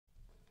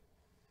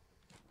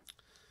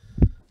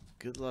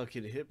Good luck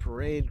in Hit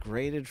Parade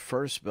graded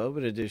first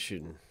Bowman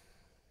edition.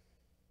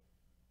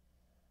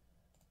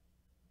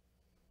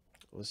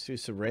 Let's do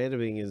some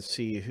randoming and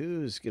see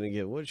who's going to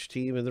get which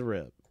team in the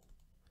rip.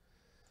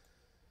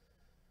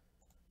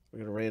 We're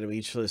going to random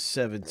each list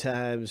 7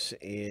 times,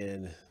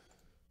 and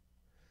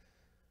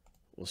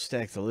we'll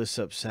stack the lists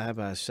up side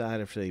by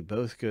side after they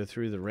both go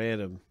through the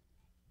random.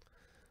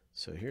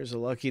 So here's a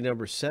lucky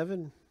number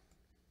 7.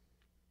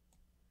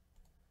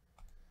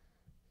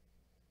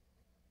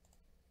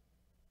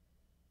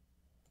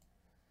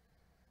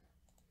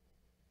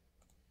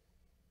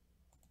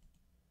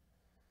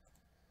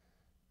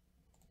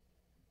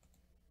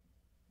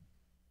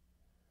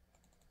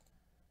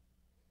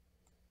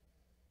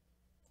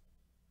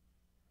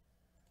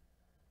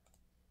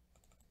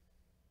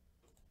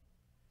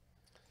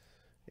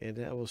 And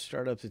now we'll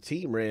start up the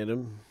team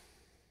random.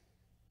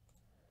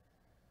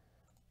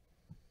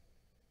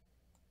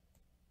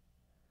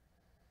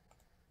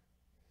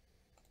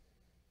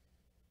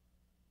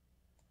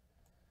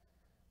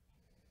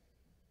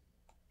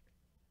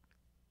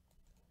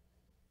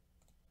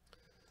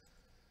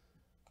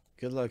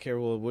 Good luck,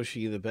 everyone.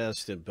 Wishing you the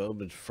best in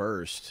Bowman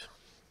first.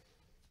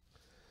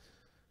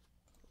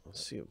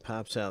 Let's see what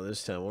pops out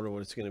this time. I wonder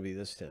what it's going to be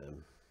this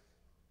time.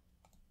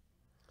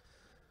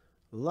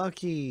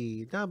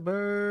 Lucky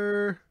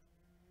number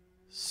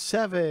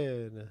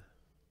 7.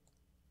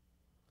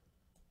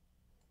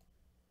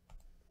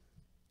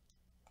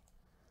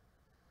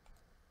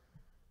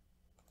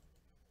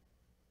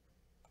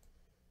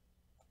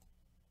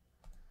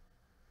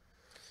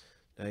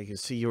 Now you can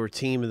see your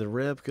team in the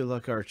rip. Good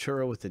luck,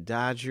 Arturo with the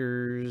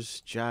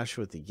Dodgers, Josh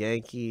with the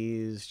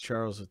Yankees,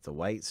 Charles with the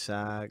White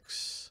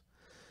Sox,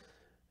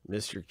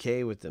 Mr.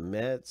 K with the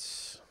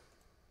Mets.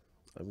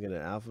 I'm going to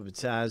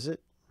alphabetize it.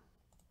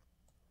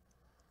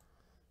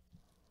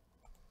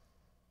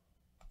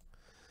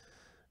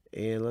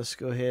 And let's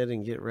go ahead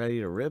and get ready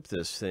to rip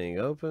this thing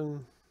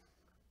open.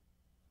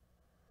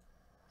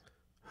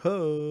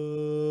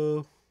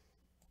 Ho!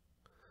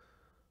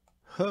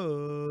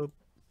 Ho!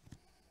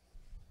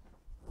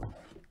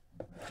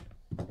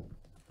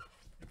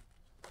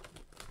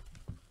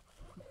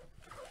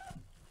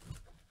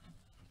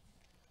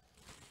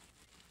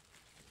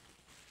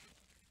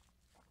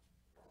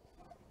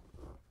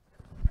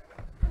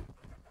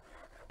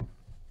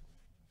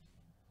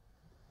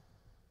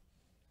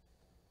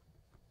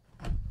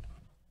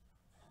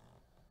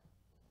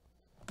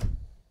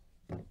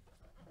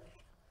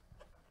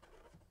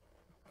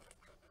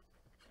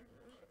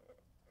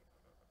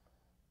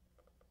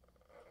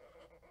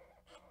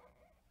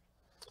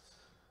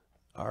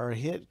 Our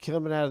hit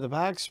coming out of the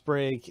box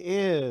break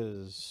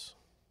is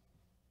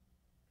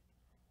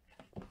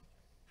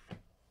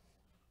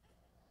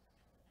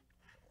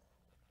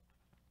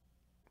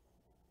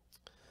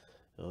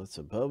it's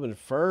a Bowman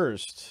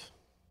first.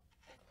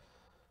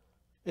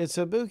 It's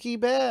a Mookie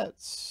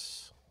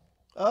Betts.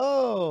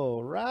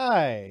 Oh,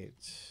 right.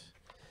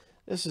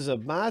 This is a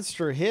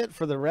monster hit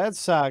for the Red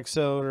Sox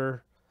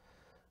owner.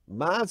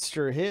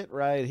 Monster hit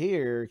right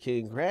here.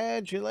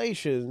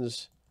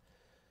 Congratulations,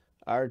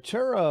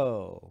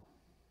 Arturo.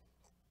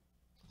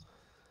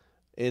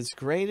 It's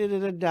graded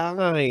at a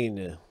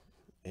 9.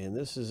 And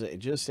this is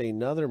just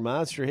another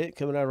monster hit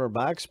coming out of our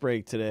box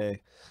break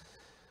today.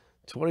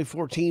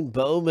 2014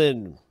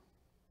 Bowman.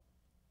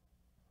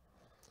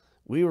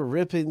 We were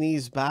ripping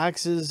these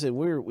boxes, and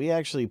we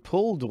actually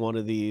pulled one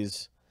of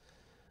these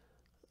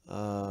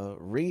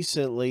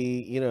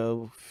recently,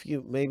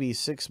 maybe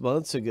 6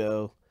 months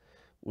ago.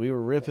 We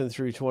were ripping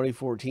through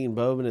 2014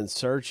 Bowman in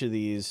search of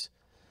these,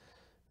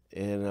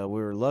 and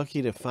we were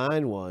lucky to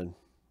find one.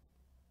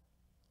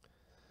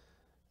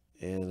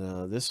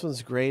 And this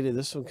one's graded.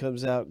 This one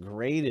comes out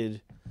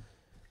graded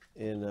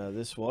in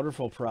this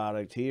wonderful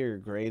product here,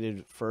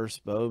 graded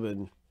first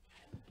Bowman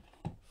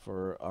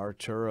for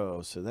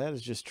Arturo. So that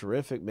is just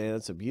terrific, man.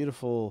 It's a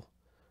beautiful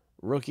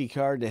rookie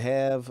card to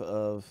have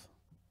of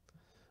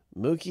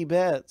Mookie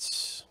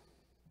Betts.